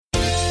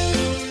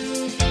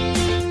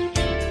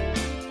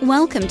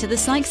Welcome to the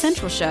Psych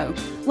Central Show,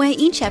 where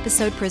each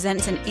episode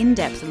presents an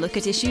in-depth look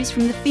at issues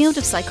from the field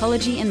of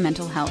psychology and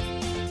mental health,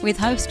 with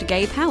host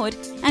Gabe Howard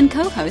and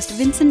co-host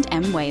Vincent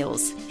M.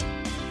 Wales.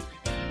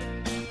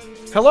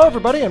 Hello,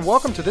 everybody, and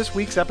welcome to this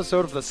week's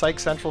episode of the Psych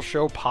Central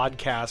Show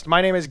podcast.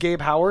 My name is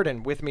Gabe Howard,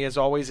 and with me, as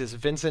always, is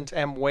Vincent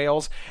M.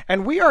 Wales.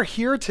 And we are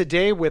here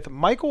today with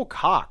Michael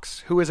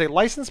Cox, who is a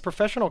licensed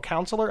professional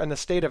counselor in the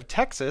state of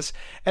Texas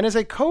and is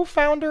a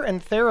co-founder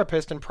and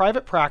therapist in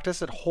private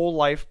practice at Whole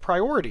Life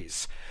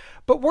Priorities.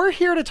 But we're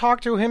here to talk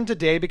to him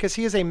today because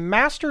he is a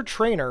master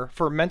trainer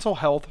for mental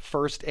health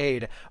first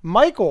aid.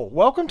 Michael,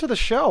 welcome to the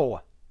show.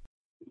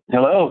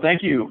 Hello,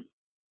 thank you.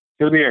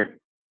 Good to be here.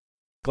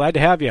 Glad to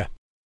have you.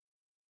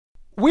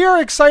 We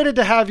are excited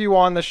to have you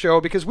on the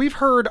show because we've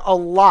heard a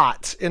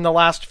lot in the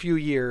last few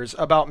years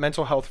about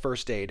mental health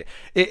first aid.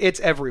 It's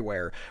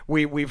everywhere.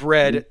 We've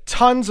read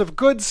tons of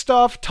good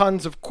stuff,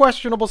 tons of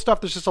questionable stuff.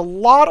 There's just a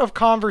lot of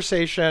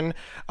conversation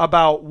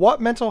about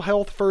what mental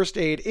health first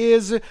aid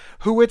is,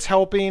 who it's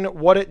helping,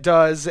 what it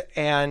does,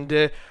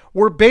 and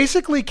we're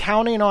basically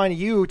counting on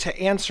you to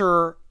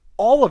answer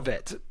all of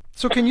it.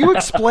 So can you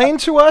explain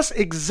to us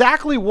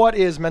exactly what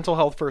is mental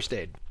health first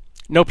aid?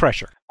 No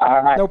pressure.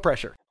 All right. No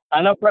pressure.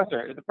 No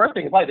pressure. The first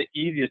thing is probably the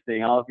easiest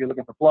thing. I don't know if you're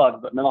looking for plugs,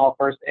 but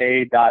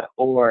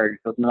mentalhealthfirstaid.org.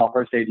 So it's Mental Health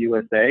First Aid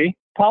USA.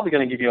 Probably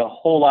going to give you a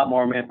whole lot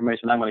more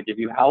information than I'm going to give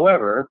you.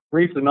 However,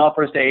 briefly, Mental Health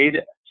First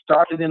Aid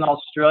started in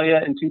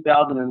Australia in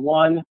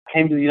 2001,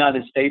 came to the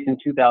United States in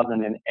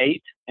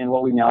 2008 in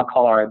what we now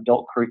call our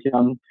adult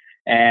curriculum.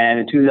 And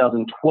in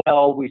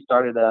 2012, we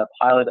started a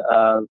pilot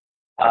of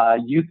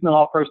youth mental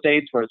health first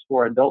aid, where it's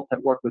for adults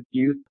that work with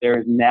youth. There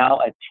is now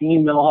a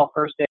teen mental health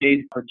first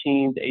aid for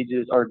teens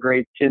ages or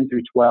grades 10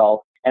 through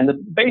 12. And the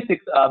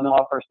basics of mental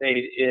health first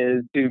aid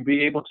is to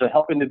be able to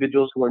help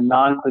individuals who are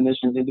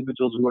non-clinicians,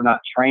 individuals who are not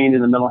trained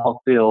in the mental health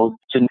field,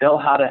 to know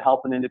how to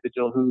help an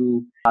individual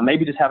who may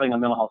be just having a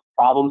mental health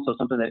problem, so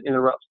something that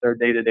interrupts their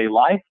day-to-day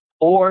life,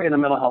 or in a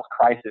mental health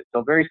crisis.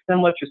 So very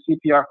similar to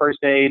CPR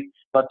first aid,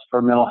 but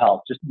for mental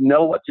health. Just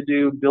know what to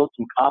do, build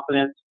some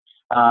confidence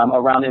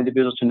around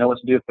individuals to know what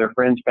to do if their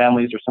friends,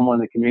 families, or someone in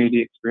the community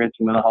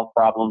experiencing mental health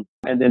problems,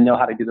 and then know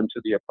how to get them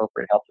to the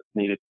appropriate help that's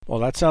needed. Well,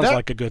 that sounds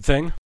like a good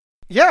thing.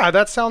 Yeah,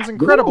 that sounds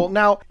incredible.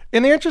 Now,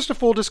 in the interest of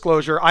full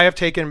disclosure, I have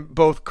taken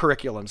both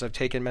curriculums. I've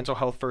taken Mental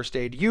Health First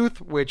Aid Youth,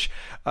 which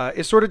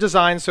is sort of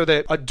designed so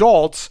that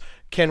adults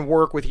can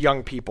work with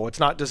young people. It's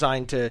not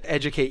designed to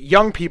educate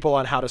young people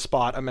on how to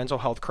spot a mental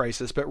health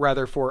crisis, but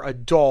rather for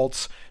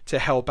adults to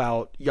help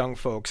out young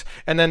folks.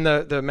 And then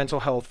the Mental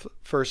Health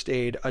First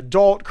Aid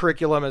Adult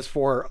curriculum is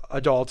for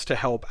adults to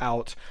help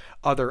out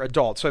other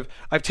adults. So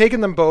I've taken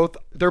them both.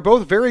 They're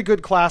both very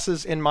good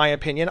classes, in my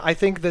opinion. I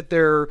think that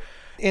they're,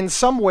 in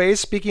some ways,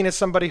 speaking as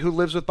somebody who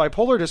lives with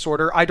bipolar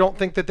disorder, I don't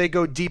think that they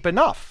go deep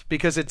enough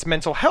because it's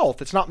mental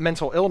health. It's not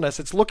mental illness.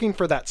 It's looking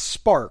for that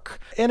spark.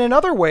 And in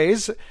other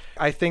ways,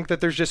 I think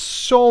that there's just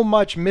so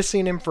much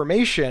missing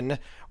information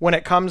when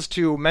it comes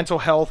to mental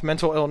health,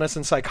 mental illness,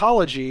 and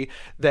psychology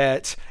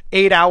that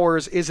 8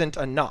 hours isn't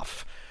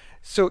enough.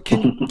 So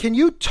can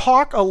you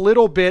talk a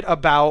little bit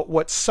about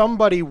what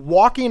somebody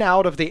walking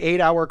out of the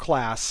 8-hour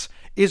class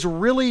is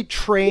really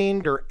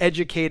trained or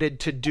educated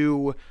to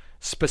do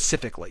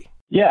specifically?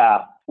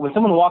 Yeah. When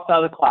someone walks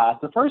out of the class,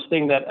 the first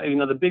thing that,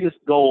 the biggest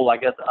goal, I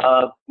guess,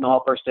 of mental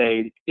health first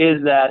aid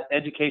is that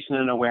education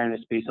and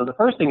awareness piece. So the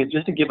first thing is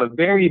just to give a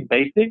very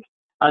basic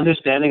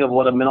understanding of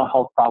what a mental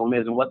health problem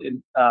is and what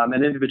an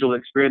individual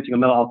experiencing a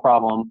mental health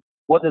problem,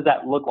 what does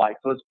that look like?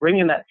 So it's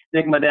bringing that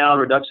stigma down,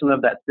 reduction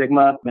of that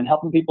stigma, and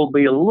helping people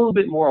be a little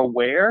bit more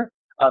aware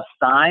of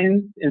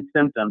signs and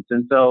symptoms.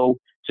 And so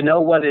to know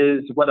what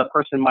a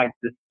person might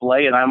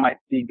display and I might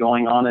see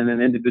going on in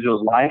an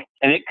individual's life.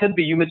 And it could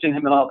be, you mentioned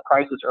mental health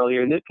crisis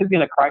earlier, and it could be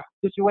in a crisis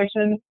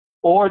situation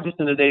or just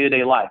in a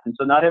day-to-day life. And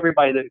so not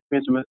everybody that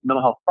experiences a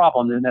mental health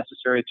problem is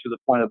necessary to the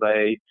point of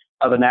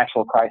an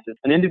actual crisis.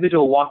 An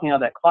individual walking out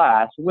of that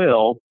class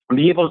will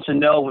be able to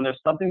know when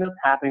there's something that's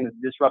happening that's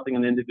disrupting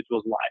an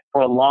individual's life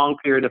for a long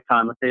period of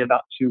time, let's say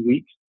about 2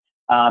 weeks,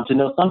 to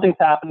know something's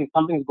happening,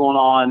 something's going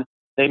on.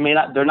 They're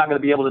not going to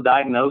be able to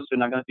diagnose. They're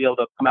not going to be able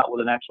to come out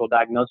with an actual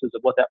diagnosis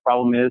of what that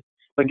problem is,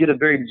 but get a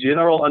very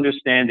general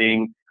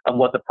understanding of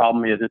what the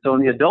problem is. And so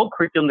in the adult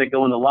curriculum, they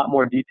go into a lot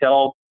more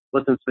detail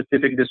with some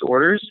specific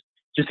disorders,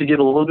 just to give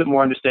a little bit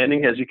more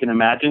understanding. As you can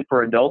imagine,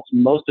 for adults,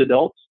 most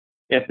adults,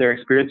 if they're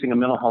experiencing a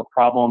mental health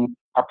problem,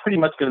 are pretty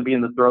much going to be in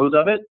the throes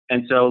of it.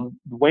 And so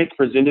the way it's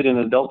presented in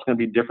adults is going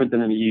to be different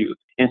than in the youth.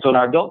 And so in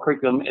our adult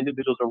curriculum,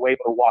 individuals are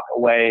able to walk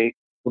away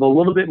with a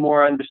little bit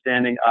more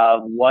understanding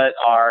of what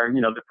are,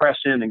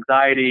 depression,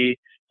 anxiety,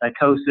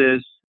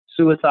 psychosis,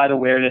 suicide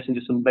awareness, and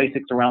just some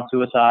basics around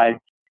suicide.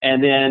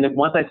 And then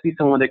once I see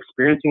someone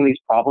experiencing these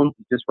problems,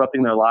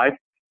 disrupting their life,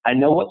 I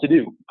know what to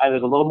do.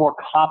 There's a little more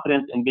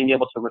confidence in being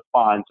able to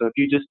respond. So if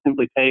you just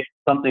simply take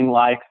something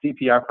like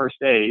CPR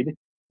first aid,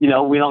 we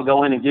don't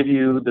go in and give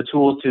you the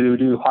tools to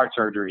do heart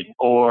surgery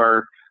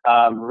or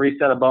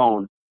reset a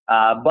bone,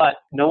 but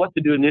know what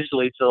to do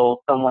initially till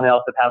someone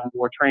else that has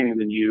more training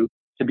than you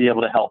to be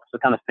able to help. So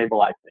kind of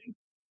stabilize things.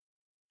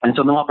 And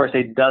so mental health first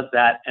aid does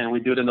that, and we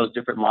do it in those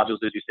different modules,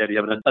 as you said. You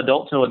have an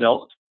adult to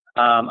adult,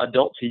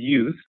 adult to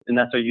youth, and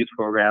that's our youth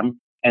program.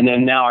 And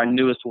then now our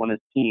newest one is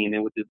teen,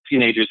 and with the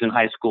teenagers in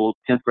high school,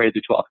 10th grade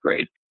through 12th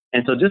grade.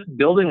 And so just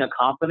building a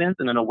confidence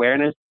and an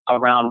awareness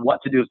around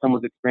what to do if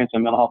someone's experiencing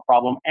a mental health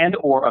problem and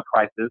or a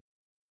crisis,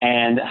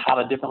 and how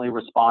to differently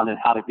respond and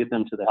how to get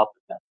them to the help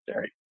that's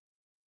necessary.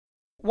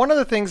 One of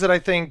the things that I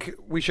think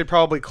we should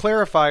probably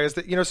clarify is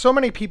that, so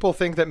many people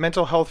think that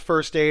mental health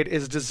first aid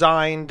is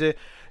designed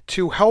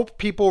to help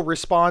people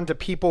respond to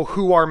people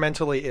who are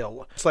mentally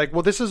ill. It's like,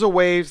 well, this is a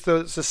way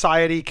the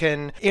society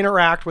can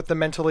interact with the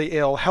mentally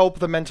ill, help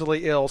the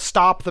mentally ill,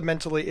 stop the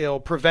mentally ill,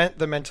 prevent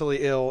the mentally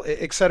ill,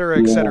 et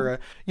cetera, et cetera.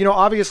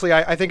 Obviously,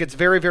 I think it's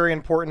very, very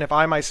important if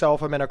I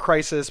myself am in a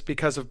crisis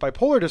because of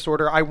bipolar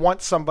disorder, I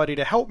want somebody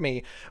to help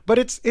me. But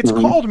it's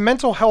called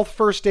mental health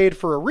first aid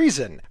for a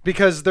reason,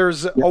 because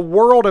there's a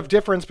world of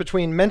difference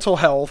between mental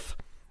health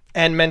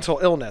and mental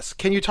illness.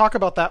 Can you talk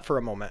about that for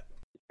a moment?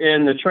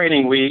 In the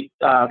training, we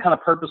kind of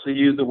purposely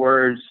use the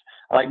words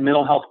like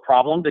mental health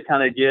problem to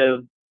kind of give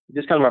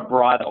just kind of a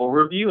broad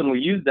overview. And we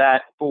use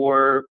that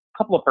for a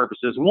couple of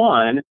purposes.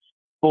 One,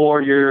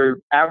 for your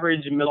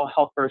average mental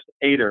health first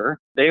aider,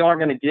 they aren't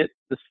going to get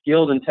the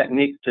skills and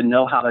techniques to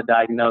know how to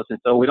diagnose. And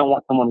so we don't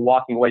want someone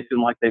walking away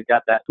feeling like they've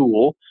got that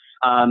tool.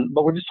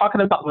 But we're just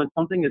talking about when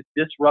something is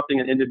disrupting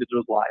an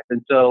individual's life.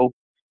 And so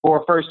for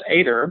a first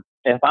aider,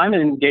 if I'm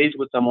engaged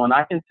with someone,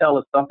 I can tell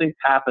if something's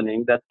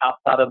happening that's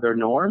outside of their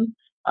norm,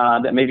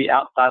 that may be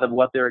outside of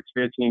what they're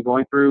experiencing and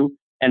going through,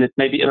 and it's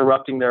maybe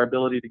interrupting their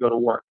ability to go to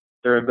work,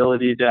 their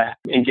ability to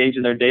engage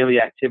in their daily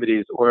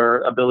activities,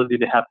 or ability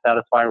to have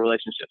satisfying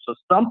relationships. So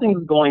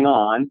something's going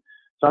on,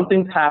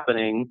 something's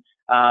happening,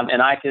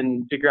 and I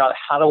can figure out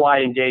how do I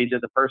engage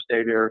as a first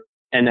aider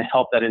and to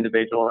help that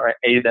individual or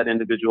aid that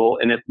individual.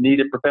 And if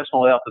needed,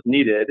 professional help is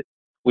needed,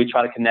 we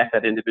try to connect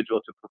that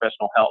individual to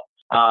professional help.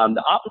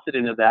 The opposite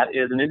end of that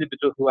is an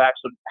individual who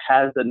actually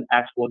has an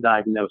actual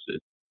diagnosis.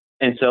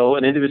 And so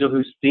an individual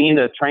who's seen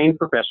a trained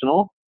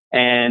professional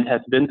and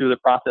has been through the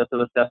process of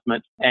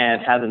assessment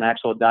and has an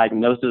actual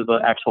diagnosis of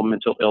an actual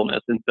mental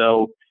illness. And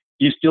so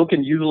you still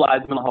can utilize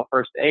mental health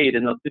first aid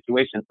in those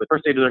situations, but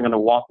first aiders are going to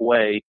walk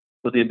away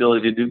with the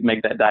ability to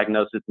make that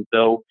diagnosis. And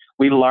so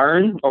we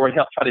learn, or we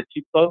help try to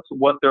teach folks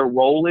what their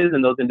role is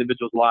in those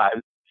individuals'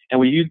 lives. And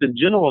we use the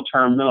general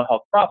term mental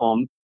health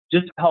problem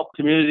just to help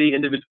community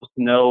individuals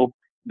to know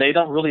they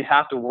don't really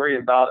have to worry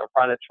about or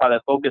try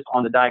to focus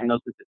on the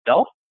diagnosis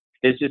itself.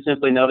 It's just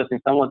simply noticing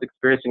someone's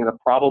experiencing a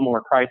problem or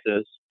a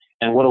crisis,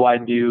 and what do I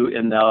do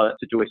in the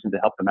situation to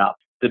help them out?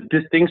 The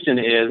distinction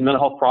is mental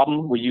health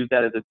problem, we use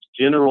that as a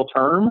general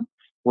term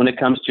when it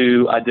comes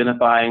to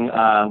identifying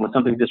when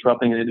something's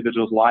disrupting an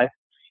individual's life.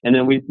 And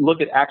then we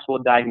look at actual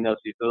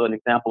diagnoses. So an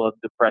example of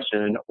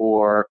depression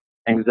or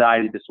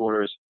anxiety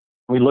disorders.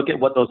 We look at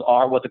what those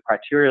are, what the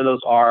criteria of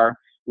those are,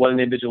 what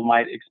an individual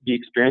might be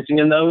experiencing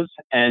in those,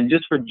 and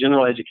just for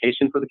general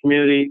education for the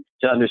community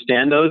to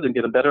understand those and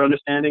get a better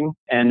understanding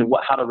and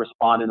how to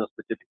respond in those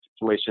specific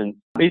situations.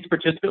 Each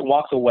participant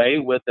walks away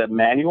with a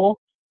manual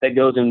that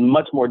goes in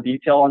much more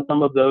detail on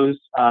some of those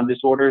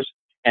disorders,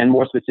 and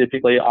more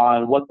specifically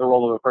on what the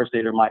role of a first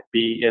aider might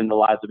be in the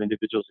lives of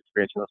individuals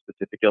experiencing those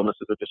specific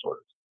illnesses or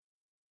disorders.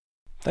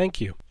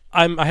 Thank you.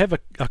 I have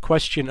a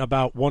question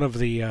about one of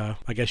the,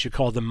 I guess you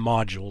call them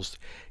modules.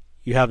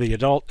 You have the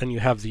adult and you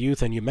have the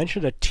youth, and you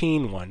mentioned a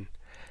teen one.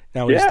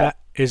 Now,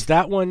 is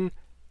that one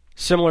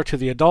similar to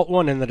the adult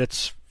one in that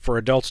it's for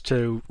adults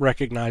to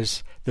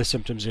recognize the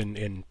symptoms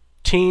in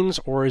teens,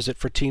 or is it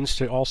for teens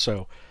to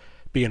also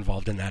be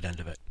involved in that end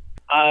of it?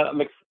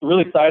 I'm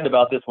really excited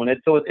about this one.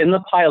 So it's in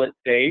the pilot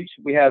stage.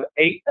 We have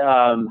 8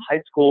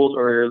 high schools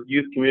or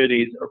youth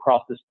communities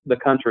across the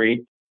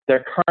country.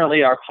 They're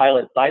currently our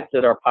pilot sites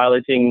that are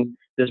piloting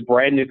this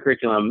brand new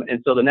curriculum.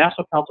 And so the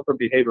National Council for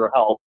Behavioral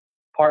Health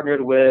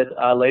partnered with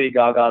Lady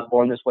Gaga's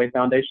Born This Way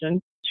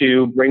Foundation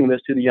to bring this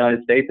to the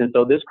United States. And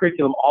so this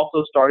curriculum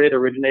also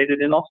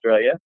originated in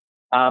Australia,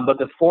 but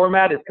the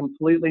format is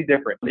completely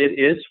different. It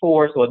is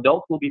so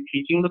adults will be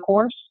teaching the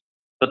course,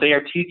 but they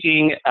are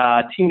teaching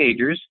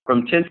teenagers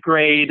from 10th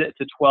grade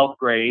to 12th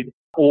grade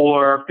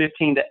or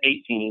 15 to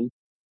 18,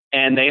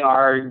 and they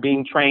are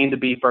being trained to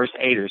be first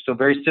aiders. So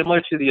very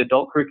similar to the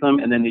adult curriculum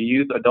and then the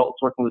youth,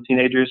 adults working with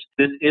teenagers.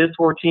 This is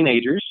for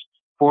teenagers,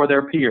 for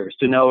their peers,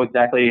 to know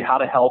exactly how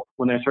to help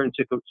when there are certain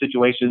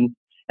situations.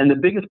 And the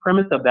biggest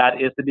premise of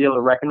that is to be able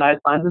to recognize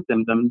signs and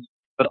symptoms,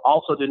 but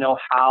also to know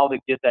how to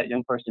get that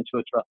young person to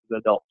a trusted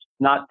adult.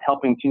 Not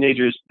helping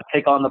teenagers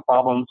take on the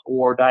problems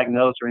or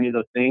diagnose or any of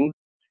those things.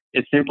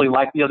 It's simply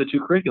like the other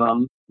 2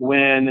 curriculums.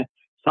 When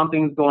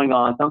something's going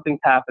on, something's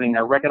happening,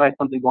 I recognize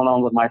something going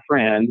on with my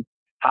friend,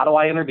 how do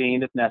I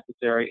intervene if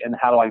necessary, and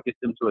how do I get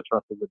them to a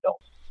trusted adult?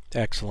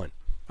 Excellent.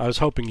 I was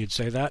hoping you'd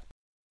say that.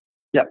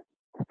 Yep.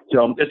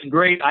 So it's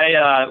great.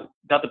 I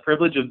got the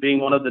privilege of being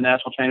one of the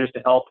national trainers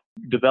to help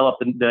develop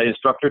the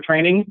instructor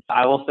training.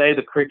 I will say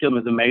the curriculum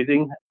is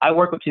amazing. I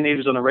work with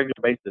teenagers on a regular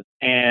basis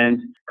and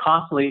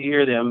constantly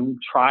hear them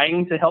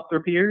trying to help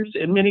their peers,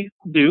 and many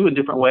do in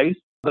different ways.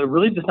 but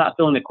really just not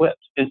feeling equipped.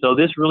 And so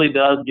this really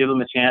does give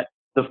them a chance.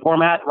 The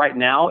format right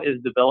now is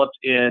developed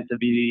to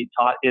be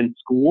taught in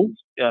schools,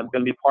 going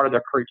to be part of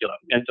their curriculum.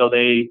 And so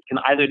they can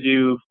either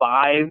do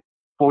 5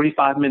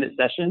 45-minute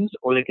sessions,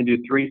 or they can do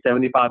 3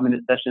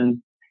 75-minute sessions,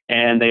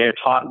 and they are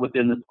taught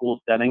within the school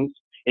settings.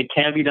 It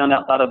can be done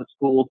outside of the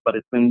schools, but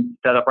it's been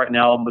set up right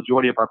now. A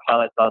majority of our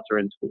pilot thoughts are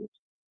in schools.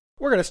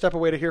 We're going to step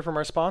away to hear from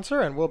our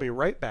sponsor, and we'll be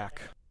right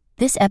back.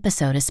 This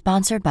episode is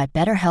sponsored by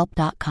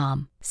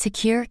BetterHelp.com.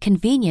 Secure,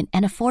 convenient,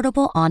 and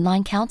affordable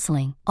online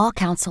counseling. All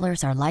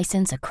counselors are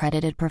licensed,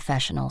 accredited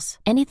professionals.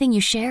 Anything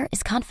you share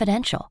is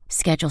confidential.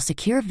 Schedule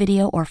secure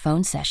video or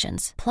phone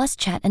sessions, plus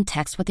chat and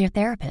text with your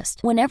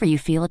therapist whenever you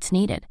feel it's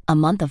needed. A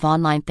month of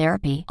online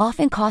therapy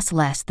often costs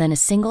less than a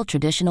single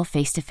traditional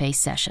face-to-face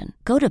session.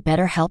 Go to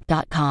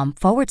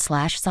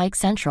BetterHelp.com/Psych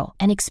Central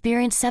and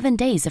experience 7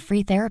 days of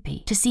free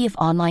therapy to see if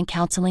online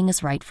counseling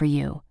is right for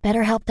you.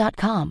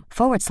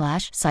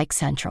 BetterHelp.com/Psych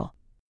Central.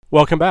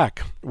 Welcome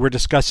back. We're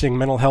discussing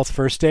mental health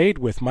first aid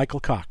with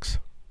Michael Cox.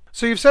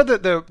 So you've said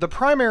that the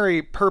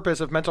primary purpose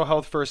of mental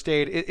health first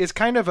aid is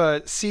kind of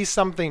a see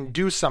something,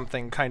 do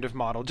something kind of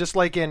model, just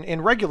like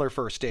in regular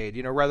first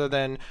aid, rather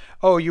than,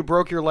 oh, you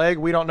broke your leg,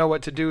 we don't know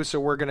what to do,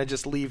 so we're going to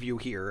just leave you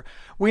here.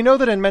 We know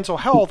that in mental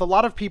health, a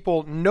lot of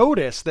people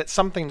notice that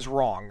something's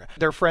wrong.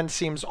 Their friend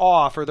seems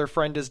off, or their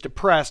friend is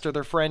depressed, or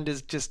their friend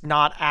is just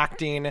not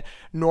acting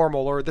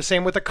normal, or the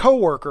same with a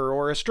coworker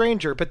or a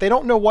stranger, but they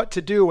don't know what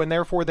to do, and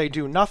therefore they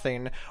do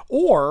nothing,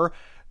 or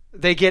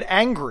they get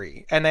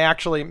angry and they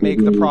actually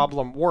make the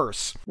problem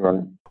worse.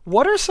 Right.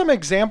 What are some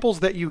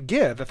examples that you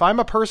give? If I'm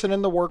a person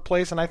in the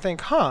workplace and I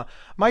think,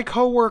 my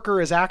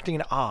coworker is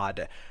acting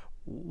odd,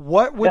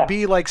 what would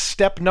be like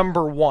step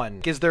number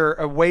 1? Is there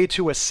a way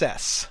to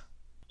assess?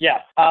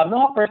 Yes. Mental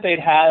health first aid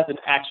has an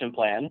action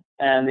plan,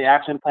 and the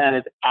action plan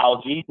is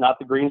ALGEE, not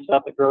the green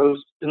stuff that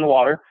grows in the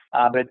water,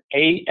 but it's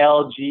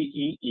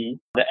ALGEE.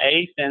 The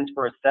A stands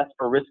for assess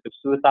for risk of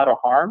suicide or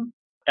harm.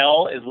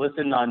 L is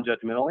listen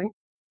non-judgmentally.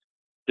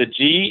 The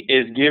G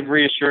is give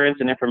reassurance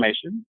and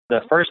information.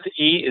 The first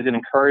E is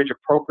encourage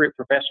appropriate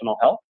professional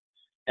help.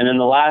 And then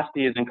the last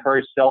E is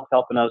encourage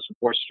self-help and other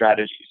support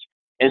strategies.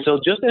 And so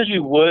just as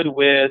you would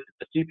with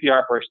the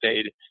CPR first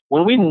aid,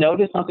 when we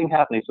notice something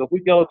happening, so if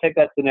we go take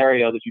that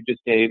scenario that you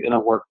just gave in a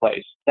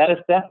workplace, that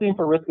assessing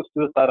for risk of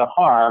suicide or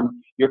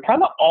harm, you're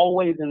kind of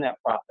always in that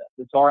process.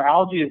 And so our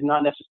ALGEE is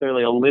not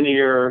necessarily a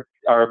linear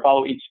or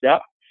follow each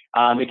step.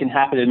 It can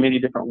happen in many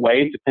different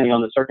ways depending on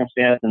the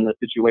circumstance and the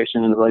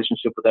situation and the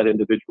relationship with that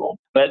individual.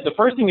 But the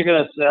first thing you're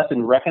going to assess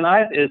and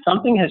recognize is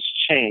something has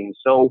changed.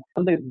 So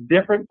something's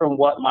different from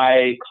what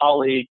my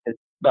colleague has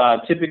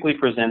typically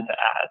presents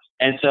as.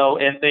 And so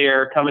if they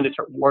are coming to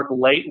work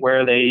late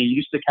where they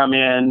used to come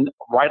in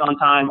right on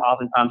time,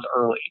 oftentimes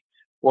early,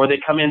 or they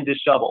come in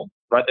disheveled,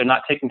 right? They're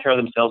not taking care of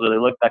themselves, or they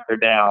look like they're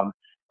down.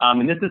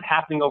 And this is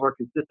happening over a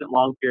consistent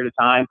long period of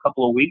time,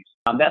 couple of weeks.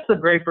 That's the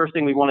very first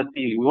thing we want to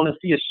see. We want to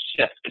see a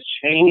shift, a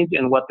change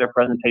in what their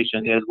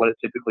presentation is, what it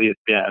typically has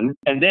been.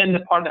 And then the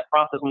part of that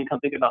process, when you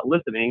come think about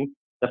listening,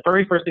 the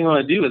very first thing I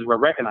want to do is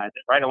recognize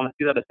it, right? I want to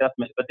see that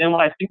assessment. But then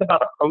when I think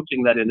about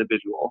approaching that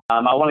individual,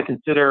 I want to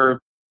consider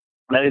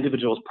that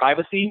individual's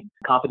privacy,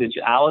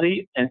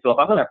 confidentiality. And so if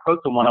I'm going to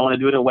approach someone, I want to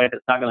do it in a way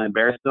that's not going to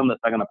embarrass them, that's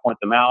not going to point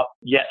them out,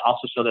 yet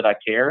also show that I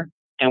care.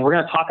 And we're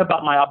going to talk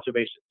about my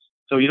observations.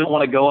 So you don't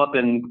want to go up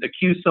and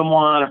accuse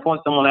someone or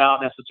point someone out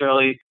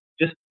necessarily,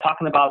 just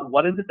talking about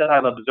what is it that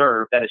I've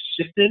observed that has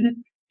shifted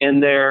in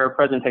their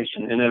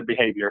presentation, in their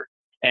behavior,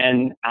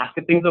 and ask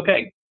if things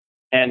okay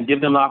and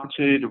give them an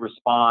opportunity to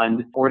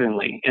respond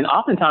accordingly. And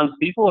oftentimes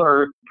people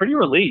are pretty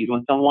relieved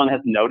when someone has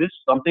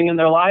noticed something in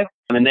their life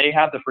and they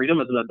have the freedom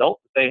as an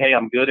adult to say, hey,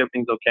 I'm good,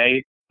 everything's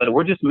okay, but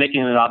we're just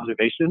making an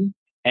observation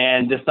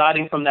and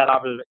deciding from that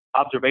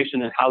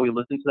observation and how we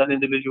listen to that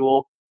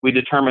individual, we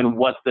determine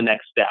what's the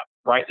next step,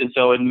 right? And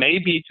so it may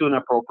be to an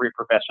appropriate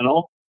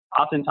professional.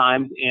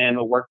 Oftentimes in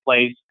a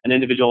workplace, an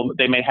individual,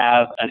 they may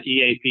have an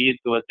EAP,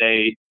 so it's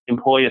a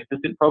employee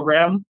assistance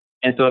program.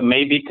 And so it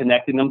may be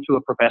connecting them to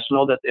a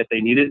professional that if they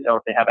need it or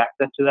if they have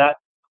access to that.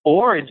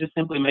 Or it just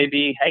simply may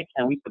be, hey,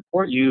 can we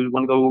support you? You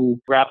want to go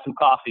grab some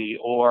coffee,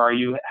 or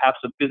you have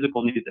some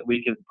physical needs that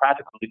we can,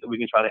 practical needs that we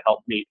can try to help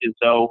meet. And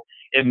so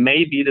it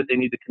may be that they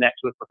need to connect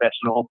to a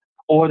professional,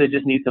 or they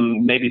just need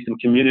maybe some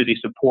community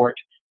support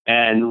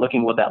and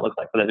looking what that looks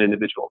like for that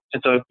individual.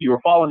 And so if you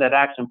were following that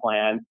action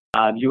plan,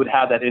 you would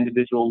have that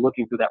individual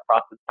looking through that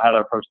process, how to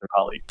approach their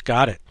colleague.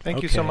 Got it.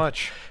 Thank you so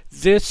much.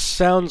 This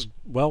sounds,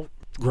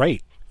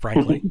 great,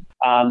 frankly.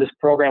 This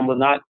program was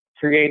not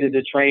created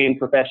to train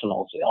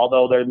professionals,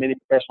 although there are many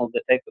professionals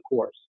that take the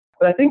course.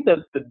 But I think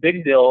the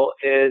big deal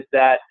is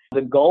that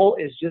the goal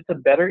is just to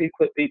better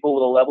equip people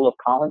with a level of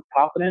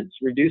confidence,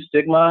 reduce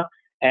stigma,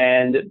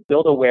 and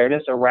build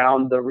awareness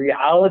around the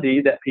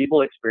reality that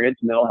people experience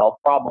mental health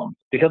problems.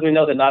 Because we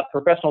know that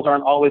professionals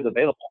aren't always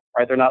available,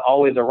 right? They're not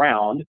always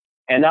around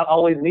and not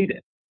always needed.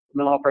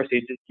 Mental health first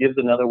aid just gives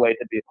another way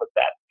to be equipped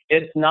that.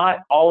 It's not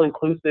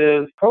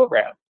all-inclusive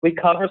program. We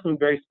cover some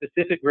very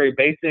specific, very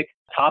basic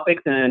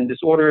topics and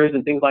disorders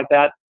and things like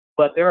that.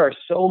 But there are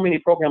so many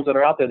programs that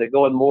are out there that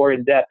go in more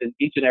in depth in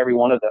each and every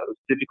one of those,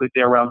 typically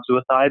say around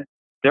suicide.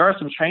 There are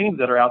some trainings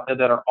that are out there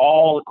that are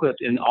all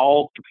equipped and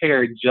all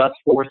prepared just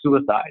for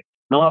suicide.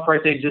 Mental Health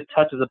First Aid just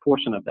touches a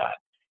portion of that.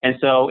 And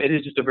so it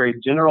is just a very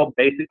general,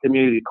 basic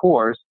community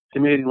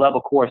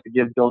level course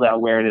to build that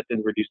awareness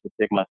and reduce the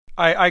stigma.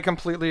 I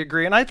completely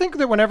agree. And I think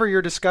that whenever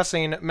you're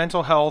discussing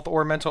mental health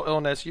or mental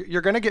illness,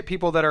 you're going to get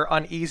people that are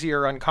uneasy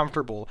or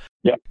uncomfortable.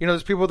 Yeah.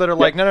 There's people that are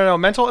like, no,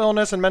 mental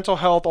illness and mental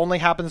health only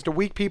happens to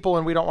weak people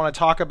and we don't want to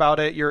talk about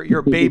it.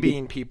 You're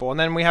babying people. And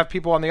then we have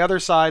people on the other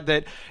side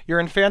that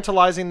you're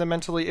infantilizing the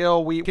mentally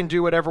ill. We can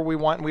do whatever we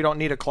want and we don't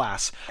need a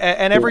class.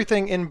 And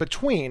everything in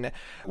between.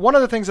 One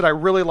of the things that I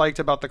really liked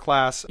about the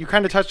class, you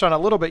kind of touched on a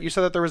little bit, you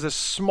said that there was a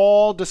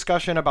small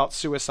discussion about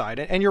suicide.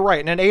 And you're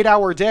right, in an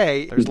 8-hour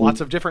day, there's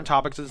lots of different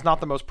topics. It's not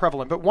the most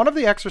prevalent. But one of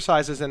the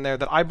exercises in there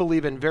that I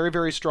believe in very,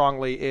 very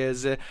strongly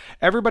is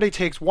everybody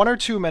takes 1 or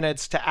 2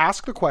 minutes to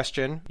ask the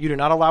question. You do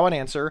not allow an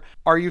answer.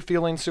 Are you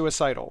feeling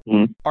suicidal?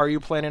 Mm-hmm. Are you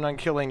planning on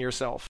killing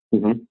yourself?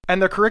 Mm-hmm.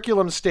 And the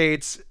curriculum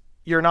states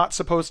you're not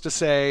supposed to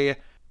say,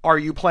 are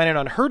you planning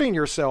on hurting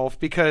yourself?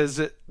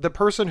 Because the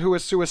person who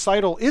is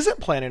suicidal isn't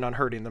planning on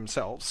hurting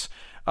themselves.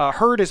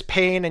 Hurt is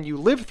pain and you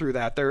live through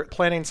that. They're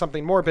planning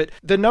something more. But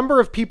the number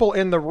of people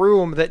in the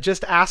room that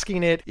just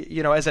asking it,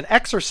 as an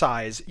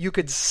exercise, you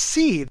could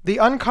see the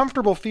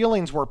uncomfortable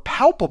feelings were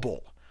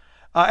palpable.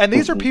 And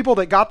these are people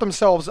that got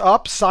themselves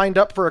up, signed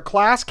up for a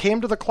class,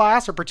 came to the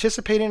class or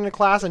participating in a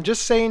class, and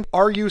just saying,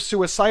 are you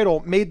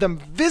suicidal, made them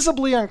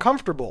visibly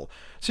uncomfortable.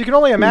 So you can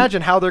only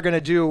imagine how they're going to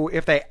do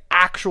if they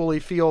actually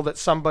feel that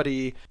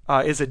somebody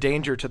is a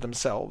danger to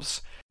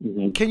themselves.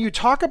 Mm-hmm. Can you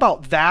talk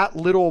about that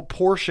little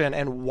portion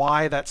and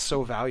why that's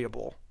so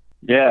valuable?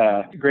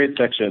 Yeah, great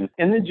section.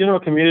 In the general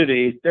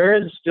community, there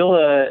is still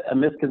a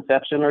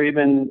misconception or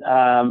even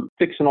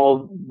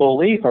fictional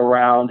belief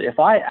around if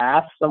I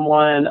ask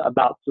someone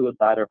about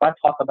suicide or if I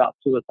talk about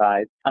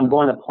suicide, I'm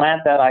going to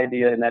plant that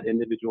idea in that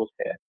individual's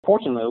head.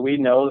 Fortunately, we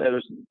know that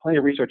there's plenty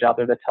of research out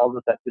there that tells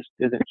us that this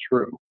isn't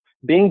true.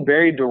 Being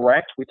very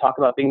direct, we talk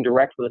about being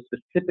direct with a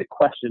specific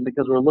question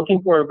because we're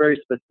looking for a very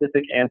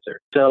specific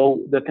answer. So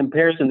the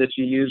comparison that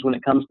you use when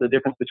it comes to the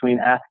difference between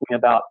asking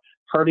about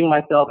hurting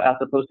myself as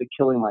opposed to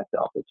killing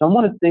myself. If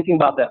someone is thinking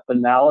about that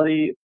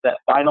finality, that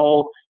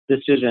final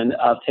decision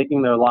of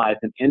taking their life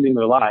and ending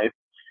their life,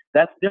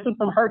 that's different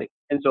from hurting.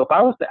 And so if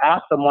I was to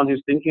ask someone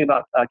who's thinking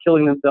about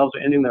killing themselves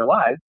or ending their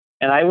life,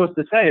 and I was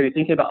to say, are you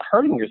thinking about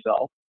hurting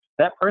yourself?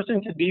 That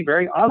person could be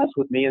very honest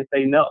with me and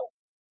say no,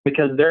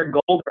 because their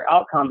goal, their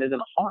outcome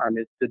isn't harm,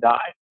 it's to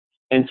die.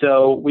 And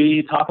so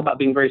we talk about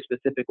being very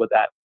specific with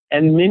that.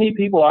 And many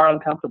people are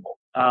uncomfortable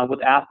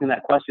with asking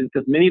that question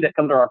because many that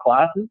come to our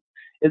classes,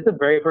 it's the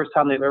very first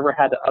time they've ever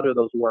had to utter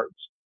those words.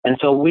 And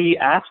so we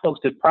ask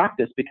folks to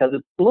practice because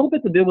it's a little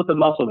bit to do with the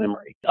muscle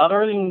memory.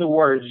 Uttering the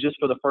words just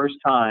for the first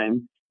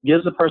time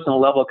gives the person a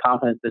level of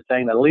confidence that's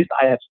saying that at least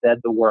I have said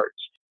the words.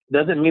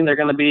 Doesn't mean they're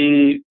going to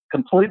be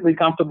completely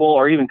comfortable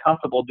or even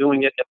comfortable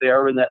doing it if they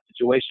are in that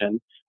situation,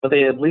 but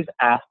they at least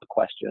asked the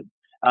question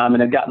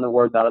and have gotten the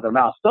words out of their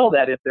mouth so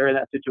that if they're in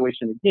that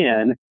situation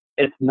again,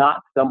 it's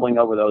not stumbling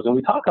over those. And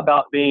we talk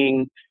about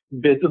being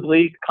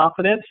visibly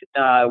confident.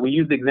 We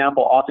use the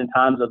example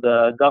oftentimes of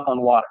the duck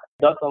on water.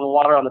 Ducks on the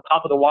water, on the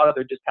top of the water,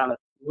 they're just kind of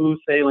smooth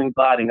sailing,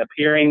 gliding,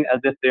 appearing as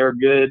if they're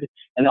good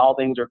and all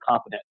things are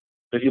confident.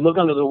 But if you look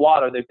under the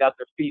water, they've got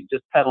their feet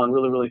just pedaling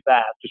really, really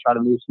fast to try to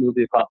move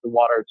smoothly across the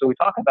water. So we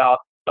talk about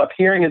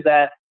appearing as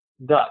that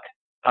duck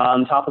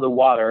on top of the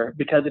water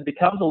because it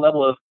becomes a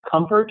level of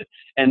comfort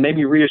and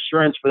maybe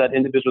reassurance for that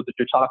individual that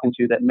you're talking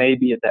to that may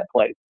be at that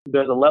place.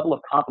 There's a level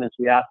of confidence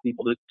we ask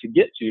people to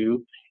get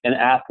to in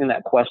asking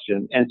that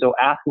question. And so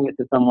asking it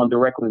to someone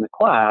directly in the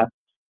class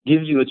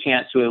gives you a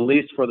chance to, at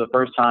least for the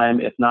first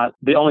time, if not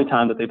the only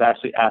time that they've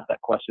actually asked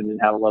that question and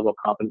have a level of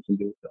confidence in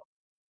doing so.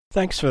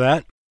 Thanks for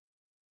that.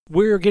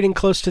 We're getting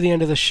close to the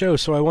end of the show,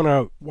 so I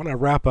want to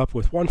wrap up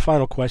with one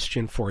final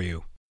question for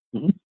you.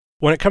 Mm-hmm.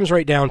 When it comes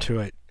right down to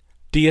it,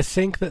 do you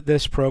think that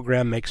this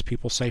program makes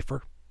people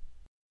safer?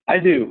 I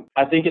do.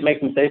 I think it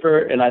makes them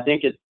safer, and I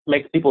think it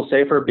makes people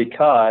safer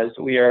because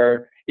we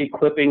are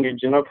equipping your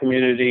general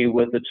community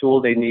with the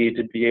tools they need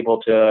to be able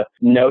to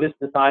notice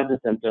the signs and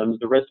symptoms,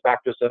 the risk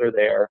factors that are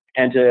there,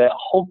 and to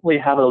hopefully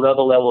have a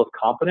level of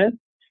confidence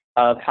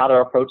of how to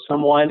approach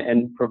someone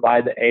and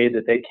provide the aid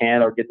that they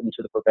can or get them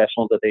to the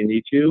professionals that they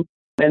need to.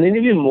 And then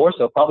even more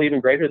so, probably even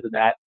greater than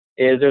that,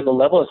 is there's a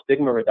level of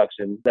stigma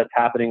reduction that's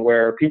happening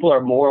where people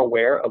are more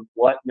aware of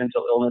what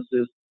mental illness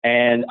is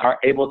and are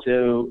able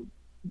to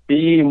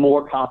be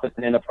more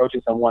confident in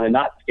approaching someone and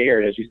not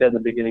scared, as you said in the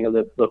beginning of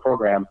the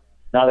program,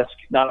 not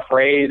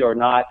afraid or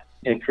not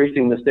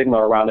increasing the stigma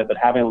around it, but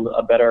having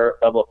a better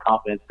level of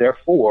confidence.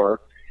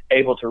 Therefore,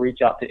 able to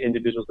reach out to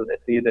individuals that they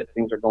see that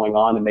things are going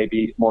on and may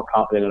be more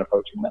confident in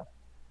approaching them.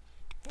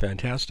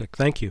 Fantastic.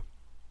 Thank you.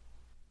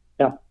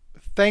 Yeah.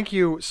 Thank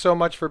you so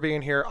much for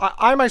being here.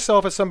 I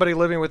myself, as somebody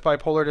living with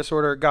bipolar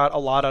disorder, got a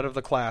lot out of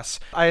the class.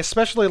 I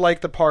especially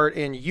like the part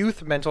in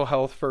youth mental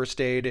health first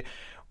aid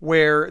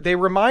where they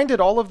reminded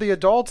all of the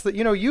adults that,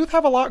 youth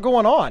have a lot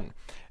going on.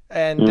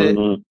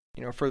 And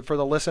for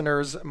the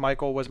listeners,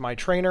 Michael was my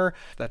trainer.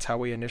 That's how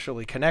we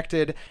initially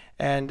connected.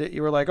 And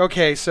you were like,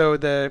 okay, so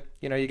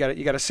you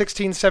got a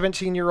 16,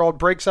 17-year-old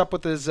breaks up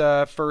with his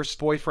first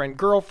boyfriend,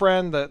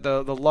 girlfriend.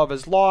 The love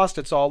is lost.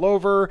 It's all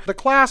over. The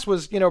class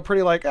was,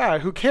 pretty like,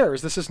 who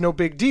cares? This is no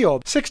big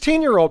deal.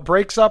 16-year-old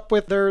breaks up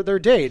with their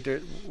date.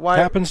 Why?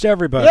 Happens to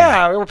everybody.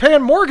 Yeah, we're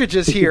paying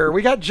mortgages here.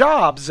 We got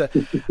jobs.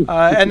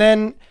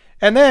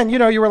 And then,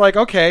 you were like,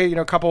 okay, you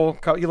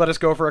let us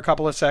go for a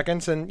couple of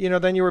seconds. And,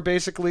 then you were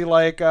basically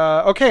like,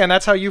 okay, and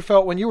that's how you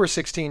felt when you were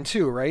 16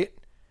 too, right?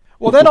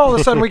 Well, then all of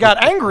a sudden we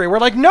got angry. We're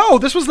like, no,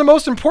 this was the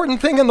most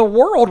important thing in the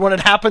world when it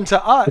happened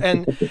to us.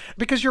 And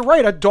because you're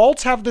right,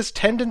 adults have this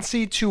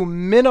tendency to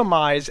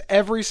minimize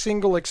every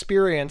single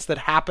experience that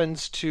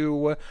happens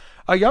to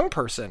a young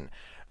person.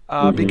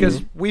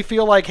 Because we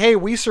feel like, hey,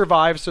 we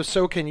survived,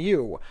 so can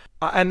you.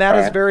 And that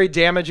is very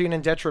damaging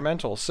and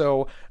detrimental.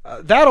 So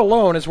that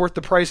alone is worth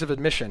the price of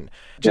admission,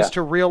 just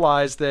to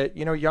realize that,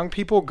 young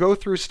people go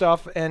through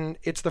stuff and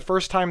it's the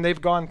first time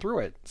they've gone through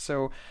it.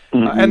 So,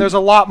 and there's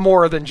a lot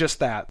more than just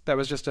that. That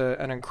was just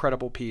an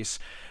incredible piece.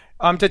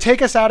 To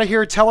take us out of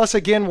here, tell us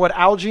again what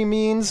algae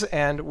means,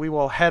 and we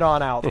will head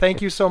on out.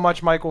 Thank you so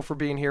much, Michael, for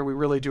being here. We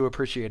really do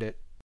appreciate it.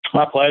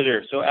 My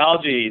pleasure. So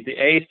algae, the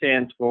A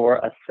stands for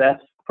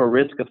assess for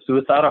risk of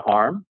suicide or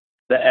harm.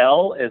 The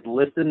L is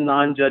listen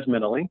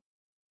non-judgmentally.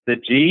 The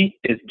G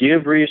is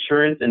give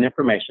reassurance and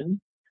information.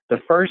 The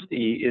first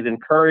E is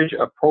encourage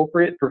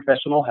appropriate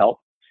professional help.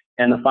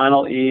 And the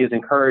final E is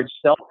encourage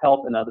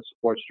self-help and other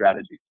support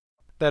strategies.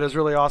 That is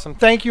really awesome.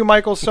 Thank you,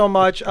 Michael, so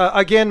much.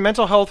 Again,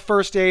 mental health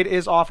first aid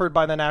is offered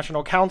by the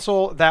National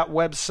Council. That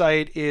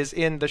website is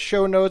in the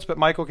show notes, but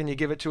Michael, can you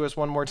give it to us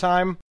one more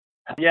time?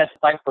 Yes, the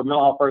site for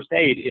mental health first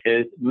aid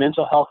is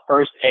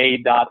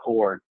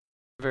mentalhealthfirstaid.org.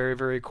 Very,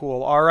 very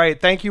cool. All right.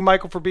 Thank you,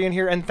 Michael, for being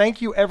here. And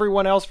thank you,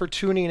 everyone else, for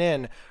tuning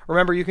in.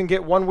 Remember, you can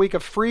get 1 week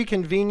of free,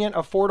 convenient,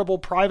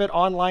 affordable, private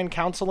online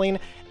counseling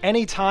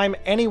anytime,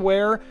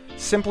 anywhere,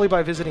 simply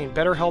by visiting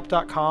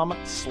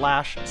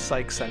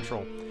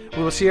betterhelp.com/psychcentral.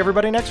 We will see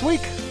everybody next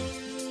week.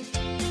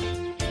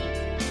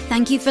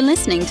 Thank you for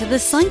listening to the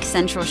Psych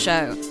Central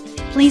Show.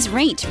 Please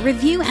rate,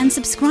 review, and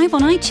subscribe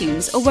on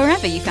iTunes or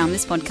wherever you found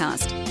this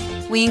podcast.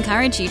 We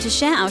encourage you to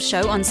share our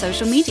show on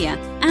social media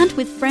and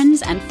with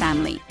friends and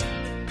family.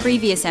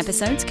 Previous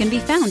episodes can be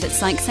found at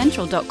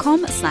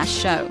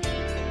psychcentral.com/show.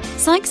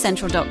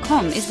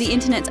 Psychcentral.com is the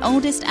internet's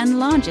oldest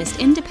and largest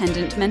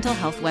independent mental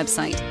health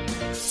website.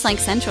 Psych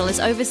Central is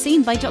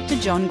overseen by Dr.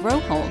 John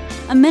Grohol,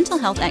 a mental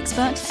health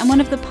expert and one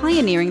of the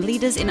pioneering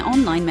leaders in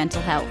online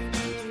mental health.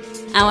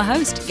 Our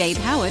host, Gabe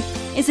Howard,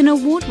 is an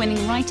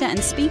award-winning writer and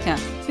speaker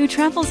who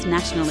travels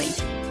nationally.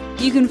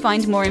 You can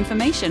find more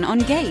information on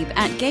Gabe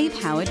at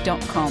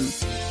gabehoward.com.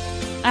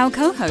 Our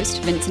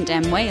co-host, Vincent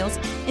M. Wales,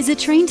 is a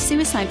trained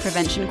suicide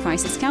prevention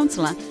crisis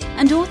counselor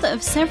and author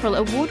of several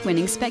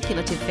award-winning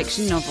speculative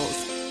fiction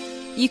novels.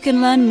 You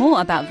can learn more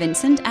about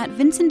Vincent at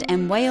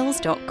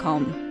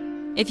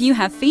vincentmwales.com. If you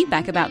have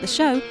feedback about the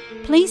show,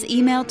 please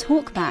email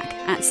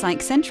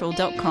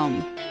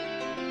talkback@psychcentral.com.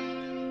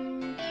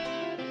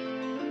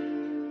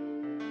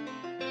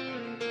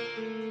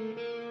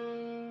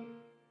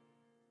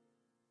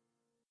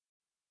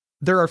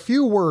 There are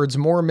few words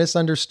more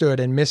misunderstood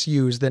and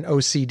misused than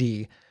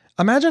OCD.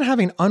 Imagine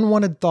having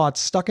unwanted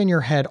thoughts stuck in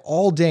your head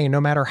all day no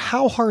matter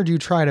how hard you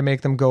try to make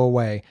them go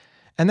away,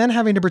 and then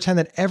having to pretend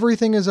that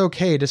everything is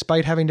okay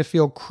despite having to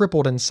feel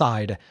crippled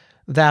inside.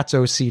 That's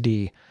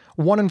OCD.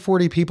 1 in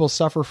 40 people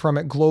suffer from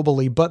it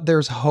globally, but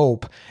there's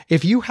hope.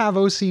 If you have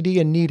OCD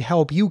and need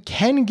help, you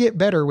can get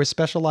better with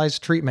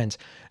specialized treatment.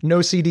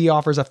 NoCD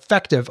offers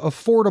effective,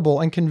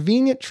 affordable, and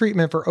convenient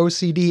treatment for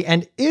OCD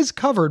and is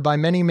covered by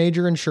many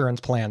major insurance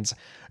plans.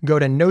 Go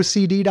to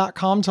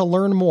nocd.com to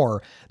learn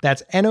more.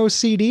 That's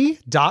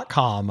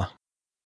nocd.com.